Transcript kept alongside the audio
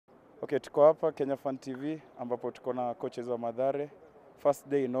Okay, tuko hapa Kenya Fan TV ambapo tuko na coaches wa Mathare. First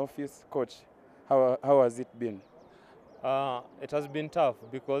day in office, coach. How has it been? It has been tough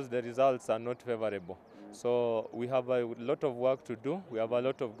because the results are not favorable. So we have a lot of work to do. We have a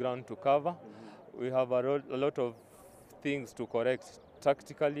lot of ground to cover. We have a lot of things to correct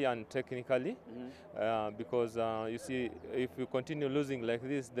tactically and technically, because you see, if we continue losing like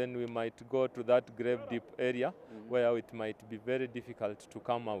this, then we might go to that grave deep area where it might be very difficult to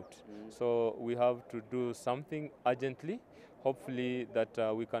come out. So we have to do something urgently. Hopefully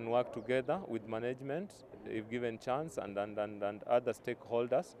that we can work together with management, if given chance, and other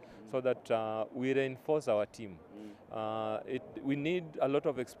stakeholders, so that we reinforce our team. We need a lot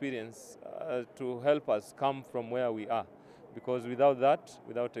of experience to help us come from where we are, because without that,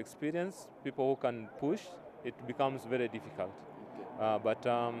 without experience, people who can push, it becomes very difficult. But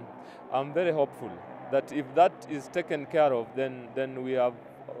I'm very hopeful that if that is taken care of, then we have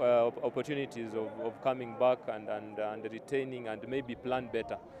opportunities of coming back and retaining and maybe plan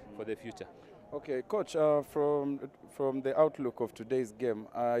better for the future. Okay, coach, from the outlook of today's game,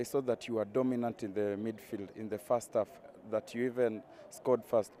 I saw that you were dominant in the midfield in the first half, that you even scored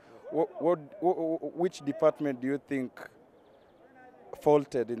first. Which department do you think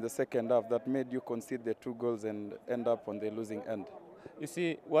faulted in the second half that made you concede the 2 goals and end up on the losing end? You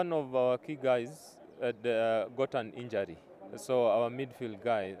see, one of our key guys got an injury. So our midfield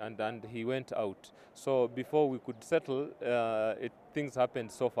guy, and he went out. So before we could settle, things happened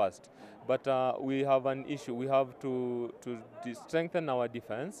so fast. But we have an issue. We have to strengthen our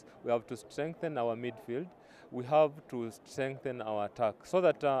defense. We have to strengthen our midfield. We have to strengthen our attack, so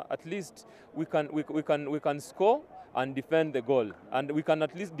that at least we can score and defend the goal, and we can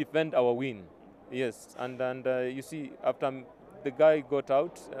at least defend our win. Yes, and you see, after the guy got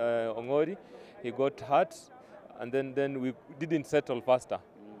out, Ongori, he got hurt, and then we didn't settle faster.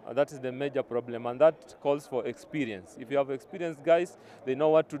 That is the major problem, and that calls for experience. If you have experienced guys, they know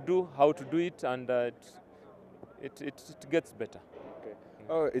what to do, how to do it, and it gets better. Okay.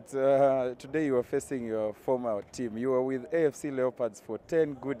 Oh, it's today you are facing your former team. You were with AFC Leopards for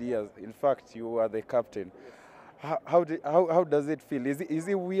 10 good years. In fact, you are the captain. How does it feel? Is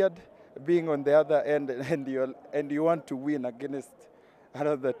it weird being on the other end and you want to win against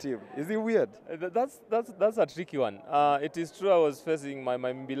another team? Is it weird? That's a tricky one. It is true I was facing my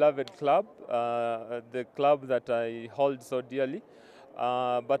beloved club, the club that I hold so dearly.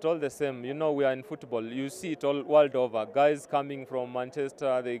 But all the same, you know, we are in football. You see it all world over. Guys coming from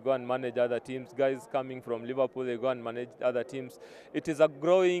Manchester, they go and manage other teams. Guys coming from Liverpool, they go and manage other teams. It is a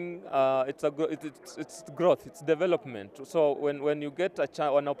growing, it's growth, it's development. So when you get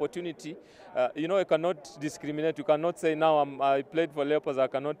an opportunity, you know, you cannot discriminate. You cannot say, now I played for Leopards, I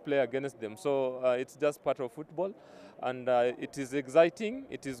cannot play against them. So it's just part of football. And it is exciting.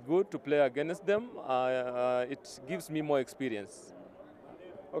 It is good to play against them. It gives me more experience.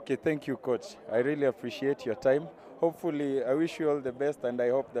 Okay, thank you, coach. I really appreciate your time. Hopefully, I wish you all the best, and I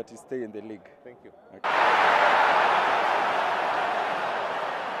hope that you stay in the league. Thank you. Okay.